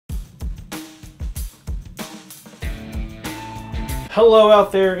Hello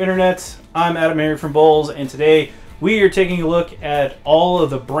out there, Internet. I'm AdamHarry from BoLS, and today we are taking a look at all of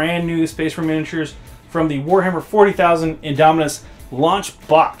the brand new Space Marine miniatures from the Warhammer 40,000 Indomitus launch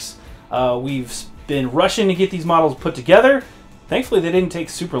box. We've been rushing to get these models put together. Thankfully, they didn't take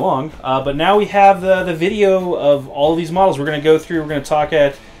super long, but now we have the video of all of these models. We're going to go through. We're going to talk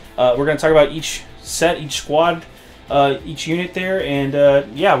about each set, each squad, each unit there, and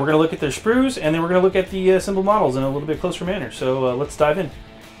yeah, we're going to look at their sprues, and then we're going to look at the assembled models in a little bit closer manner. So let's dive in.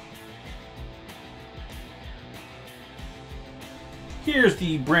 Here's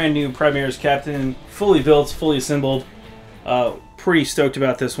the brand new Primaris Captain, fully built, fully assembled. Pretty stoked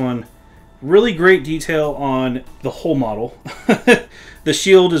about this one. Really great detail on the whole model. The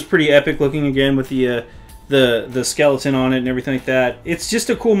shield is pretty epic looking again with the skeleton on it and everything like that. It's just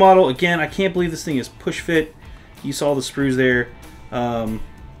a cool model. Again, I can't believe this thing is push fit. You saw the sprues there.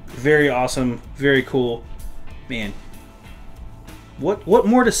 Very awesome, very cool. Man, what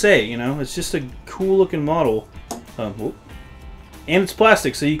more to say? You know, it's just a cool looking model. And it's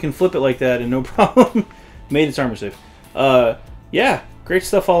plastic, so you can flip it like that and no problem. Made its armor safe. Yeah, great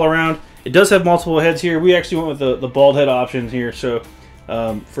stuff all around. It does have multiple heads here. We actually went with the bald head options here, so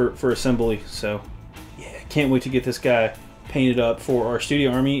for assembly. So yeah, can't wait to get this guy painted up for our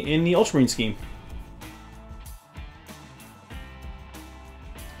studio army in the Ultramarine scheme.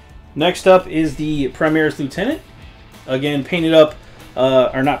 Next up is the Primaris Lieutenant. Again, painted up,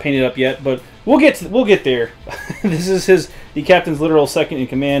 or not painted up yet, but we'll get there. This is the captain's literal second in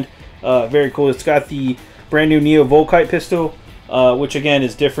command. Very cool. It's got the brand new Neo Volkite pistol, which again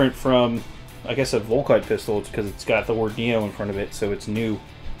is different from, I guess, a Volkite pistol. It's because it's got the word Neo in front of it, so it's new.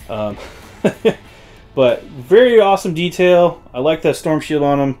 But very awesome detail. I like the storm shield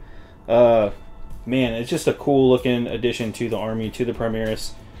on him. Man, it's just a cool looking addition to the army, to the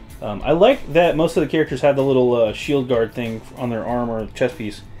Primaris. I like that most of the characters have the little shield guard thing on their arm or chest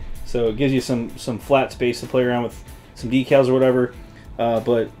piece, so it gives you some flat space to play around with, some decals or whatever.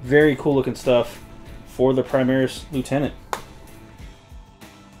 But very cool looking stuff for the Primaris Lieutenant.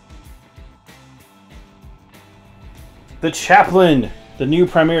 The Chaplain, the new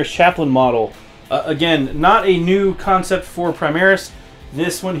Primaris Chaplain model. Again, not a new concept for Primaris.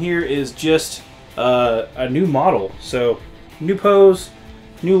 This one here is just a new model. So new pose,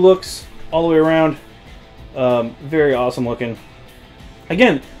 new looks all the way around. Very awesome looking.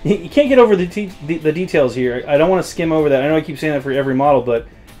 Again, you can't get over the details here. I don't want to skim over that. I know I keep saying that for every model, but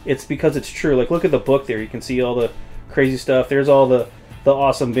it's because it's true. Like, look at the book there. You can see all the crazy stuff. There's all the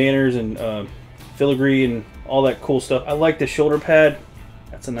awesome banners and filigree and all that cool stuff. I like the shoulder pad.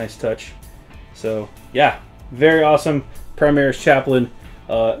 That's a nice touch. So, yeah, very awesome Primaris Chaplain.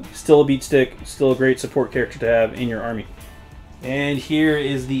 Still a beat stick. Still a great support character to have in your army. And here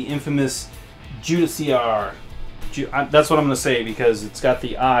is the infamous Judiciar. That's what I'm going to say because it's got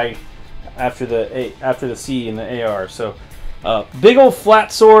the I after the C in the AR. So big old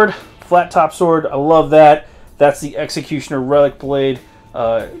flat sword, flat top sword. I love that. That's the Executioner Relic Blade.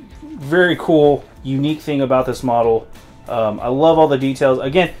 Very cool, unique thing about this model. I love all the details.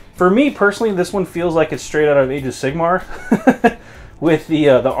 Again, for me personally, this one feels like it's straight out of Age of Sigmar with the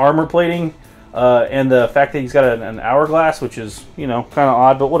armor plating. And the fact that he's got an hourglass, which is, you know, kind of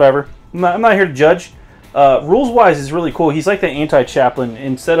odd, but whatever. I'm not here to judge. Rules-wise is really cool. He's like the anti-chaplain.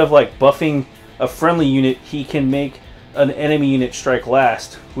 Instead of like buffing a friendly unit, he can make an enemy unit strike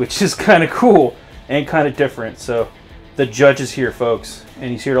last, which is kind of cool and kind of different. So the judge is here, folks, and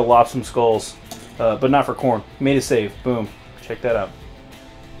he's here to lop some skulls, but not for corn. Made a save. Boom. Check that out.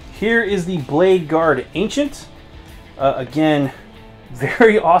 Here is the Blade Guard Ancient. Again,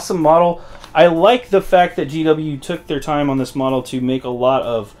 very awesome model. I like the fact that GW took their time on this model to make a lot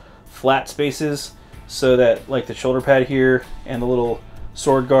of flat spaces so that, like, the shoulder pad here and the little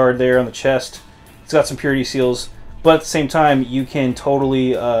sword guard there on the chest, it's got some purity seals, but at the same time you can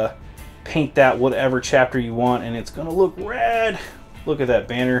totally paint that whatever chapter you want and it's gonna look rad. Look at that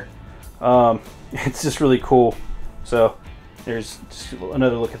banner. It's just really cool. So there's just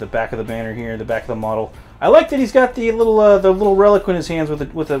another look at the back of the banner here, the back of the model. I like that he's got the little relic in his hands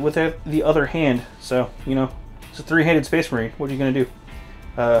with the other hand. So, you know, it's a three-handed Space Marine. What are you gonna do?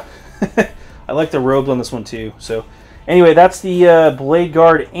 I like the robes on this one too. So, anyway, that's the Blade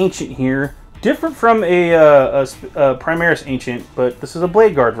Guard Ancient here. Different from a Primaris Ancient, but this is a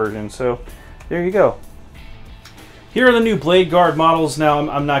Blade Guard version. So, there you go. Here are the new Blade Guard models. Now,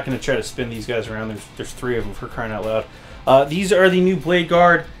 I'm not going to try to spin these guys around. There's three of them, for crying out loud. These are the new Blade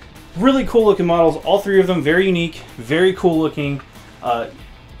Guard. Really cool looking models. All three of them very unique, very cool looking.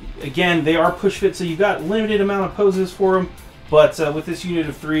 Again, they are push fit, so you've got limited amount of poses for them. But with this unit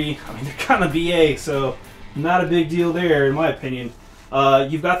of 3, I mean, they're kind of BA, so not a big deal there, in my opinion.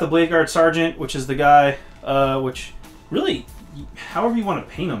 You've got the Blade Guard Sergeant, which is the guy, which really, however you want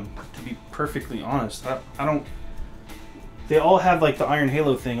to paint him, to be perfectly honest. I don't... They all have like the Iron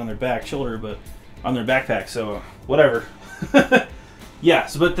Halo thing on their back shoulder, but on their backpack, so whatever. Yeah,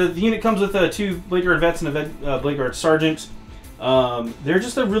 so, but the unit comes with 2 Blade Guard Vets and a Blade Guard Sergeant. They're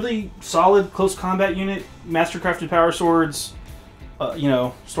just a really solid close combat unit, mastercrafted power swords, you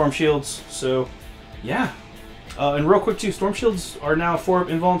know, storm shields. So, yeah. And real quick too, storm shields are now 4-up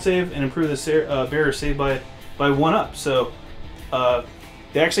invuln save and improve the bearer save by 1-up. So,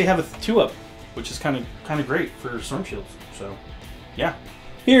 they actually have a 2-up, which is kind of great for storm shields. So, yeah.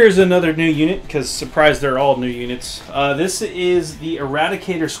 Here's another new unit, because surprise, they're all new units. This is the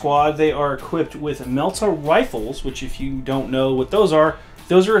Eradicator Squad. They are equipped with Melta rifles, which if you don't know what those are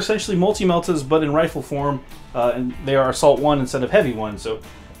essentially multi-Meltas, but in rifle form, and they are Assault 1 instead of Heavy 1. So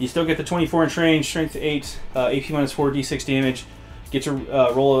you still get the 24-inch range, Strength 8, AP minus 4, D6 damage. Get to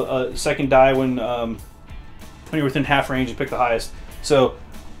roll a second die when you're within half range and pick the highest. So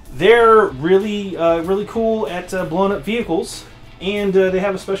they're really, really cool at blowing up vehicles. And they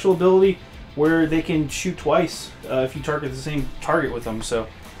have a special ability where they can shoot twice if you target the same target with them. So,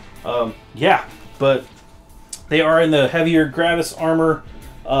 yeah. But they are in the heavier Gravis armor.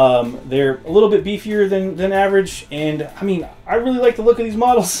 They're a little bit beefier than average. And, I mean, I really like the look of these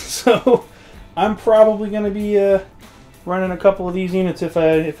models. So, I'm probably going to be running a couple of these units if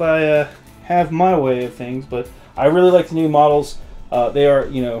I have my way of things. But I really like the new models. They are,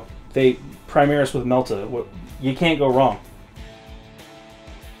 you know, they Primaris with Melta. You can't go wrong.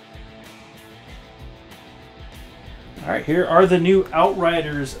 Alright, here are the new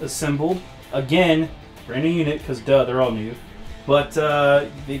Outriders assembled. Again, brand new unit, because duh, they're all new. But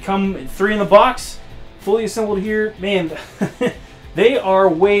they come 3 in the box, fully assembled here. Man, they are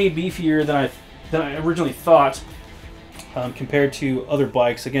way beefier than I originally thought compared to other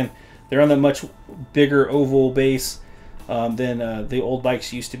bikes. Again, they're on that much bigger oval base than the old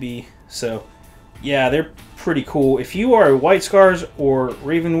bikes used to be. So, yeah, they're pretty cool. If you are a White Scars or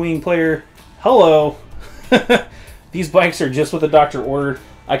Raven Wing player, hello! These bikes are just what the doctor ordered.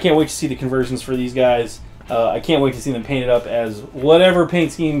 I can't wait to see the conversions for these guys. I can't wait to see them painted up as whatever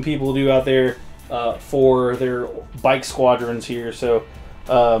paint scheme people do out there for their bike squadrons here. So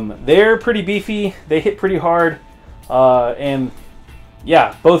they're pretty beefy. They hit pretty hard. And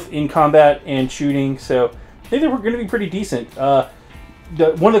yeah, both in combat and shooting. So I think they were going to be pretty decent. One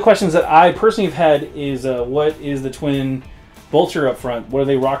of the questions that I personally have had is what is the twin bolter up front? What are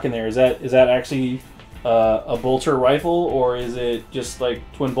they rocking there? Is that actually a bolter rifle, or is it just like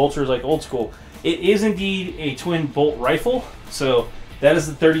twin bolters like old school? It is indeed a twin bolt rifle, so that is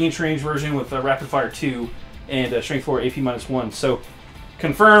the 30-inch range version with rapid fire 2 and strength 4 AP minus 1. So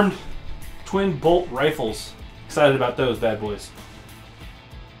confirmed twin bolt rifles. Excited about those bad boys.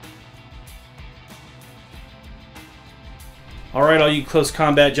 Alright, all you close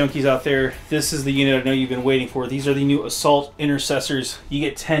combat junkies out there, this is the unit I know you've been waiting for. These are the new Assault Intercessors. You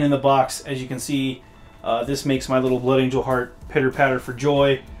get 10 in the box, as you can see. This makes my little Blood Angel heart pitter-patter for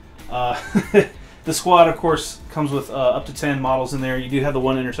joy. The squad, of course, comes with up to 10 models in there. You do have the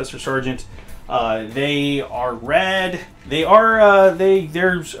 1 Intercessor Sergeant. They are rad.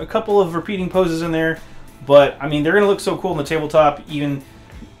 There's a couple of repeating poses in there, but I mean, they're gonna look so cool on the tabletop. Even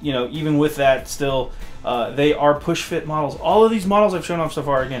with that, still, they are push fit models. All of these models I've shown off so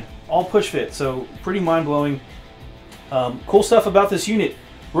far, again, all push fit. So pretty mind blowing. Cool stuff about this unit.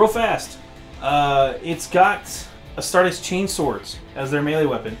 Real fast. It's got Astartes chainswords as their melee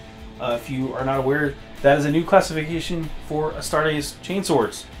weapon. If you are not aware, that is a new classification for Astartes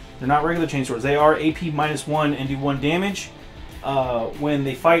chainswords. They're not regular chainswords. They are AP minus 1 and do 1 damage. When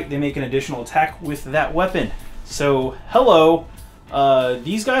they fight, they make an additional attack with that weapon. So, hello.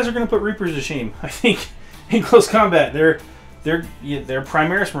 These guys are going to put Reapers to shame, I think, in close combat. They're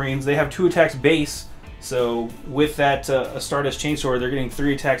Primaris Marines. They have 2 attacks base. So, with that Astartes chainsword, they're getting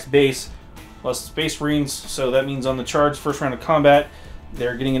 3 attacks base plus Space Marines. So that means on the charge, first round of combat,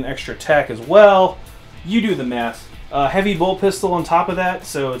 they're getting an extra attack as well. You do the math. Heavy bolt pistol on top of that,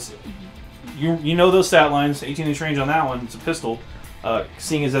 so it's you know those stat lines. 18-inch range on that one. It's a pistol.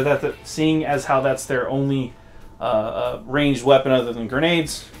 Seeing as how that's their only ranged weapon other than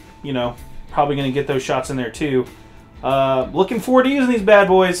grenades, probably going to get those shots in there too. Looking forward to using these bad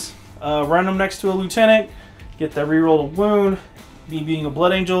boys. Run them next to a lieutenant. Get that reroll to wound. Me being a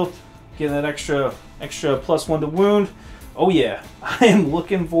Blood Angel, getting that extra +1 to wound. Oh yeah, I am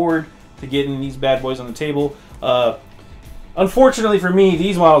looking forward to getting these bad boys on the table. Unfortunately for me,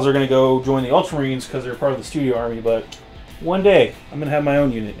 these models are going to go join the Ultramarines because they're part of the studio army, but one day I'm going to have my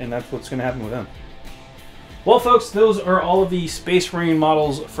own unit, and that's what's going to happen with them. Well, folks, those are all of the Space Marine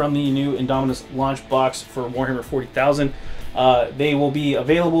models from the new Indomitus launch box for Warhammer 40,000. They will be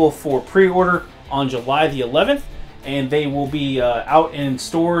available for pre-order on July the 11th, and they will be out in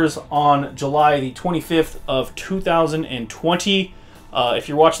stores on July the 25th of 2020. If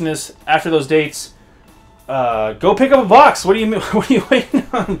you're watching this after those dates, go pick up a box. What are you waiting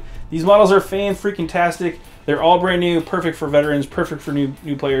on? These models are fan-freaking-tastic. They're all brand new, perfect for veterans, perfect for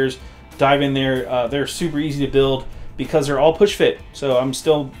new players. Dive in there. They're super easy to build because they're all push fit. So I'm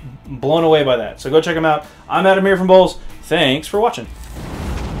still blown away by that. So go check them out. I'm AdamHarry from BoLS. Thanks for watching.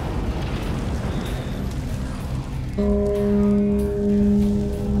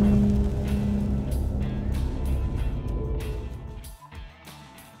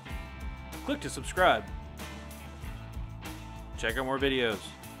 Click to subscribe. Check out more videos.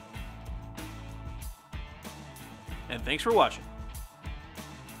 And thanks for watching.